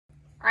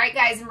All right,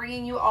 guys, I'm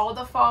bringing you all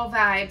the fall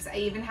vibes. I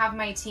even have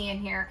my tea in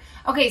here.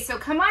 Okay, so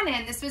come on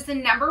in. This was the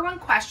 #1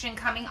 question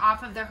coming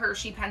off of the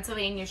Hershey,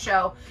 Pennsylvania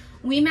show.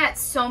 We met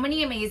so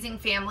many amazing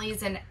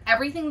families, and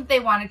everything that they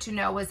wanted to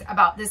know was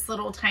about this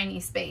little tiny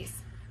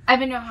space. I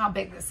don't know how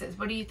big this is.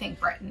 What do you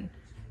think, Britton?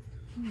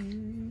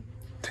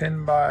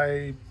 10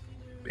 by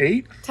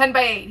 8? 10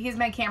 by 8. He's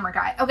my camera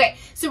guy. Okay,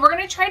 so we're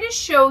going to try to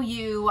show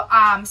you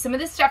some of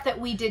the stuff that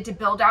we did to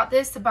build out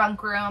this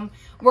bunk room.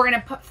 We're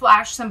going to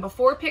flash some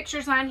before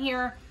pictures on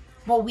here.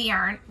 Well, we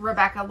aren't.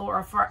 Rebecca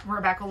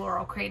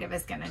Laurel Creative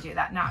is going to do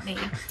that, not me.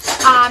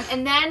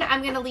 And then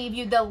I'm going to leave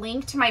you the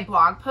link to my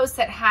blog post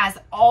that has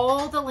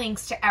all the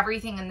links to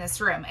everything in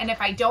this room. And if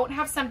I don't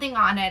have something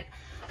on it,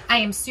 I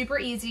am super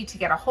easy to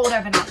get a hold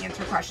of and I'll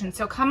answer questions.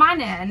 So come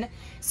on in.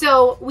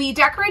 So we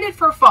decorated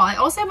for fall. I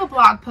also have a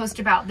blog post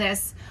about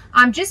this.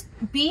 Just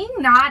being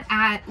not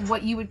at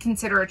what you would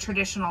consider a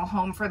traditional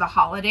home for the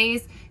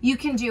holidays, you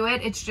can do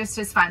it. It's just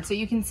as fun. So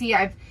you can see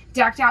I've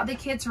decked out the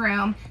kids'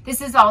 room.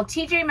 This is all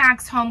TJ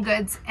Maxx, Home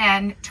Goods,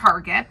 and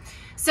Target.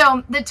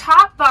 So the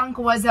top bunk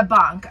was a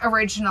bunk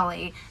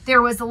originally.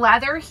 There was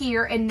leather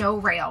here and no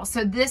rail.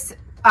 So this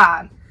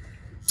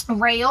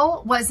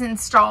rail was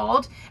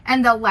installed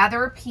and the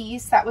leather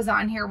piece that was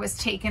on here was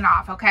taken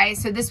off. Okay,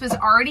 so this was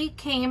already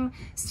came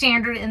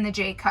standard in the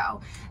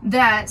Jayco.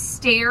 The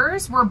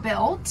stairs were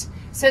built,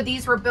 so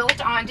these were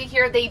built onto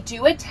here. They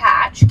do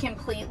attach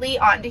completely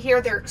onto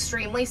here. They're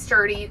extremely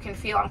sturdy. You can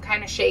feel I'm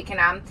kind of shaking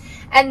them.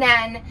 And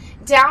then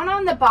down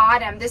on the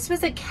bottom, this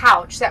was a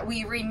couch that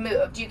we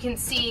removed. You can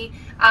see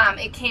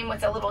it came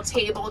with a little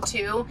table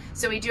too.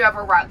 So we do have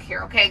a rug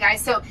here. Okay,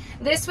 guys. So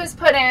this was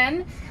put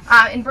in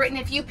Britain,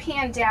 if you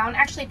pan down,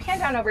 actually pan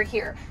down over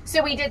here.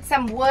 So we did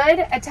some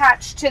wood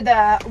attached to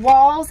the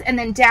walls and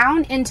then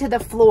down into the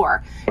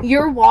floor.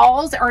 Your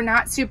walls are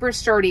not super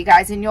sturdy,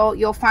 guys, and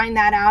you'll find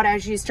that out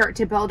as you start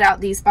to build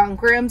out these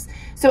bunk rooms.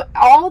 So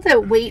all the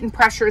weight and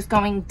pressure is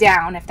going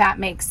down, if that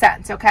makes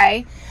sense.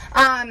 Okay.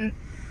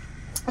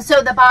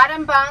 So the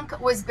bottom bunk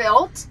was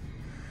built,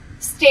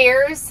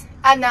 stairs,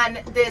 and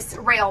then this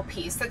rail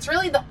piece. That's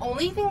really the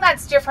only thing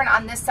that's different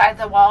on this side of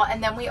the wall.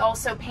 And then we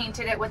also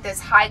painted it with this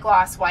high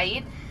gloss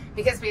white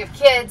because we have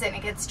kids and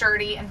it gets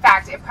dirty. In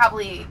fact, it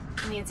probably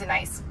needs a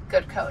nice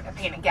good coat of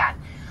paint again.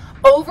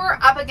 Over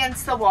up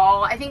against the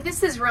wall, I think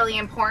this is really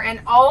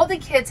important. All the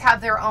kids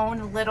have their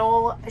own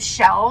little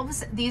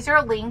shelves. These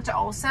are linked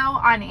also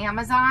on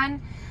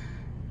Amazon.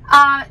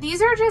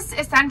 These are just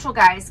essential,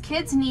 guys.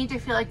 Kids need to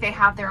feel like they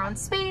have their own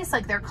space,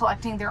 like they're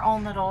collecting their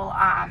own little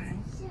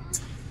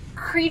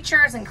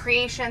creatures and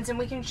creations. And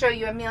we can show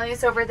you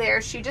Amelia's over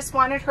there. She just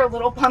wanted her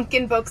little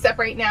pumpkin books up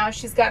right now.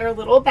 She's got her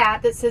little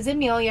bat that says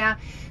Amelia.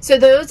 So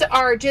those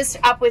are just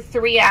up with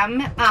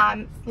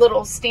 3M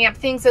little stamp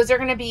things. Those are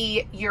going to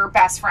be your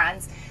best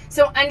friends.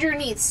 So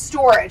underneath,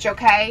 storage.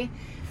 Okay,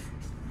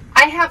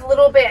 I have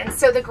little bins.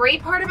 So the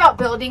great part about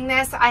building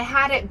this, I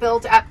had it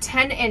built up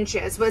 10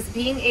 inches, was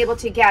being able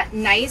to get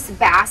nice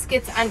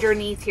baskets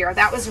underneath here.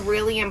 That was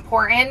really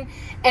important.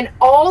 And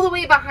all the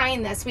way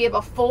behind this, we have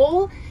a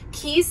full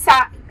key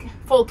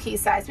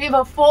size. We have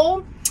a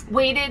full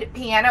weighted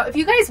piano. If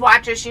you guys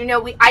watch us, you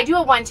know I do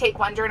a one-take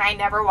wonder and I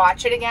never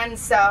watch it again.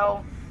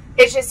 So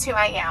it's just who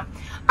I am.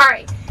 All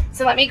right.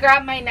 So let me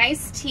grab my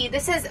nice tea.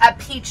 This is a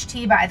peach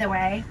tea, by the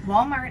way.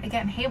 Walmart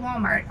again. Hey,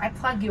 Walmart. I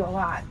plug you a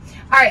lot.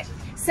 All right.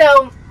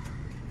 So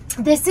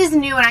this is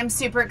new and I'm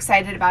super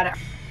excited about it.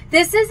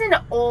 This is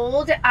an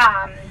old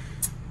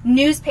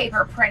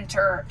newspaper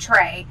printer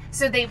tray.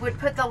 So they would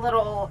put the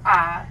little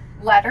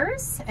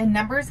letters and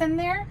numbers in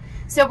there.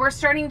 So we're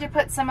starting to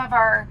put some of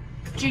our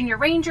Junior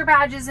Ranger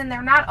badges in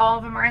there. Not all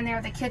of them are in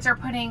there. The kids are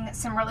putting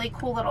some really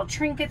cool little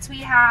trinkets we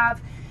have.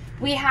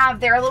 We have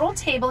their little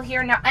table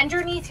here. Now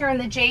underneath here in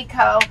the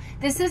Jayco,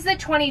 this is the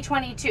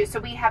 2022. So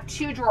we have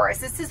 2 drawers.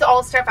 This is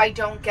all stuff I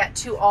don't get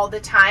to all the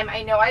time.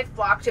 I know I've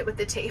blocked it with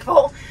the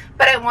table,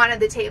 but I wanted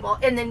the table.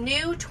 In the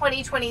new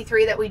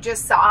 2023 that we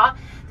just saw,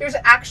 there's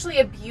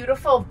actually a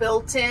beautiful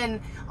built-in,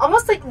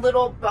 almost like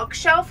little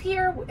bookshelf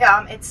here.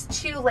 It's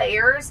 2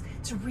 layers.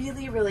 It's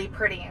really, really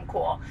pretty and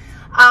cool.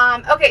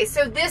 Okay,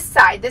 so this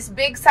side, this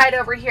big side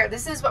over here,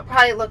 this is what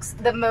probably looks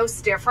the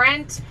most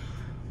different.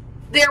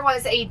 There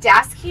was a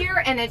desk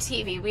here and a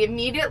TV. We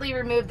immediately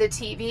removed the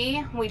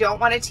TV. We don't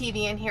want a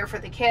TV in here for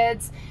the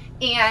kids.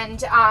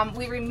 And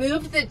we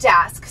removed the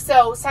desk.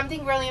 So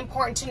something really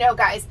important to know,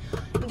 guys,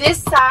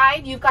 this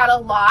side, you've got a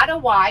lot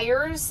of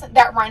wires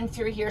that run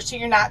through here. So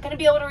you're not going to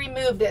be able to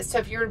remove this. So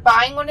if you're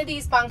buying one of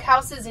these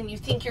bunkhouses and you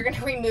think you're going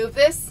to remove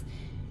this,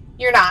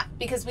 you're not,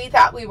 because we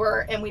thought we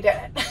were and we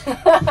didn't.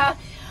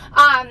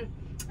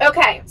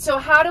 Okay, so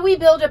how do we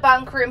build a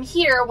bunk room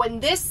here when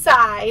this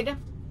side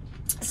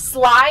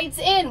slides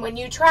in when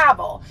you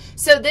travel?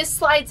 So this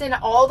slides in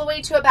all the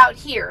way to about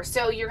here.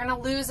 So you're going to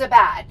lose a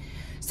bed.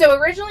 So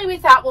originally we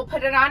thought we'll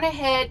put it on a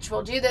hitch,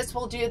 we'll do this,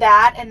 we'll do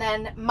that. And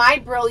then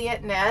my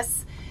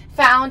brilliantness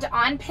found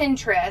on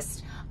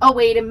Pinterest a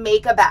way to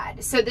make a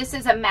bed. So this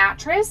is a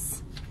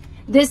mattress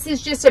This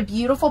is just a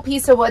beautiful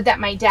piece of wood that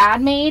my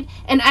dad made.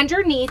 And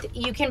underneath,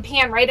 you can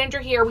pan right under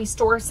here. We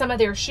store some of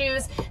their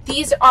shoes.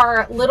 These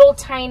are little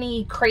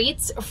tiny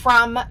crates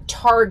from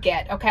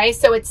Target, okay?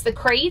 So it's the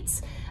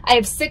crates. I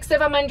have 6 of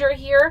them under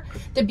here.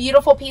 The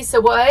beautiful piece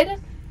of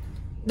wood,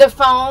 the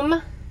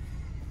foam,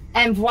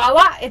 and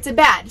voila, it's a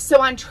bed.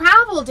 So on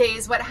travel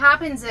days, what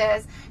happens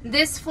is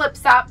this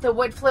flips up, the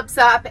wood flips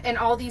up, and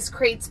all these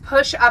crates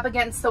push up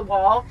against the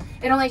wall.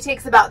 It only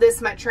takes about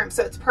this much room,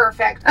 so it's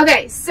perfect.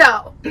 Okay,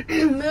 so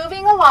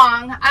moving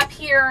along up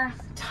here,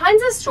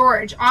 tons of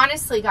storage.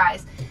 Honestly,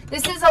 guys,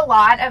 this is a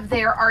lot of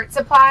their art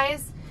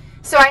supplies.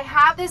 So I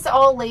have this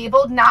all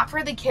labeled, not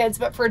for the kids,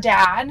 but for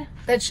Dad.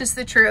 That's just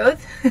the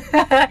truth.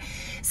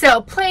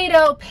 So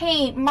Play-Doh,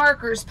 paint,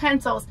 markers,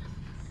 pencils.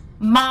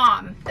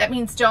 Mom, that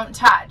means don't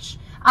touch.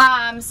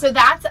 So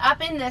that's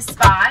up in this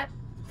spot.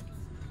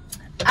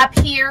 Up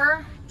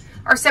here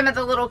are some of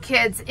the little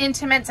kids'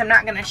 intimates. I'm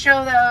not going to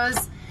show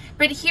those.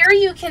 But here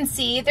you can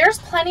see there's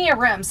plenty of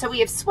room. So we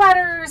have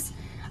sweaters,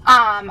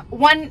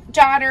 one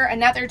daughter,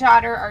 another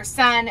daughter, our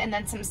son, and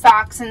then some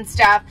socks and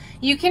stuff.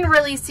 You can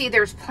really see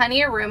there's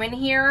plenty of room in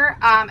here,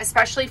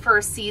 especially for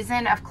a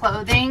season of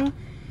clothing.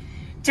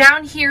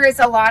 Down here is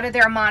a lot of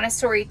their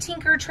Montessori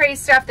Tinker Tray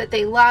stuff that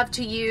they love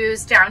to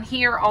use. Down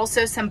here,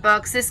 also some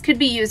books. This could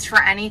be used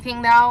for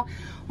anything though.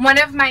 One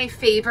of my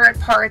favorite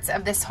parts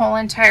of this whole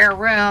entire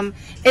room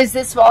is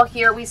this wall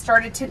here. We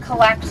started to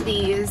collect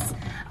these.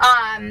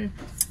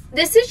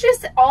 This is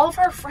just all of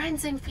our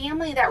friends and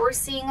family that we're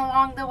seeing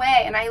along the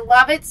way. And I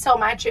love it so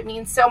much. It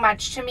means so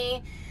much to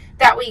me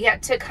that we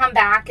get to come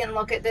back and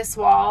look at this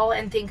wall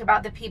and think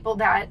about the people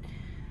that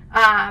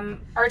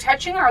are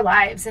touching our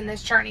lives in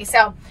this journey. So,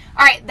 all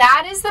right,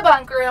 that is the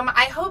bunk room.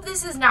 I hope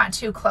this is not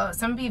too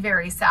close. I'm gonna be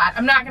very sad.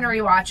 I'm not gonna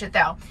rewatch it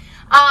though.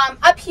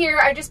 Up here,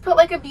 I just put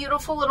like a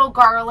beautiful little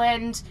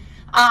garland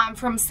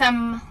from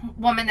some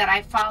woman that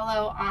I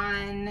follow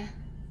on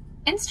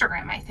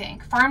Instagram, I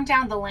think. Farm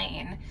Down the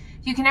Lane.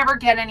 You can never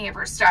get any of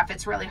her stuff.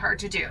 It's really hard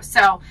to do.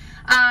 So,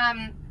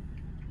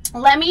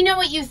 let me know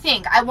what you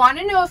think. I want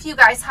to know if you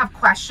guys have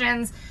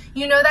questions.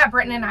 You know that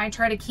Britton and I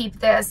try to keep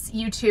this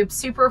YouTube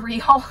super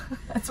real.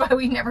 That's why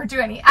we never do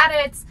any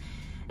edits.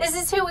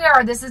 This is who we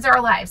are. This is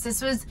our lives.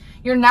 This was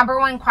your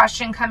 #1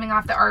 question coming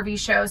off the RV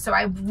show. So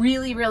I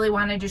really, really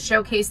wanted to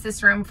showcase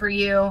this room for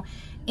you.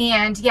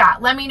 And yeah,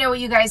 let me know what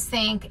you guys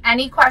think.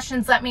 Any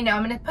questions, let me know.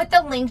 I'm going to put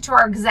the link to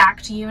our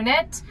exact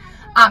unit.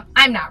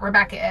 I'm not,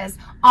 Rebecca is,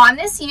 on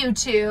this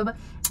YouTube.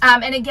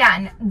 And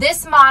again,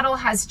 this model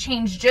has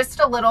changed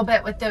just a little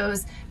bit with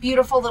those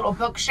beautiful little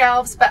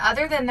bookshelves. But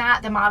other than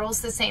that, the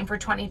model's the same for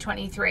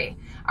 2023.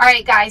 All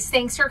right, guys,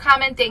 thanks for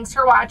coming. Thanks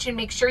for watching.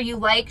 Make sure you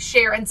like,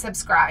 share, and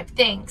subscribe.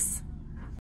 Thanks.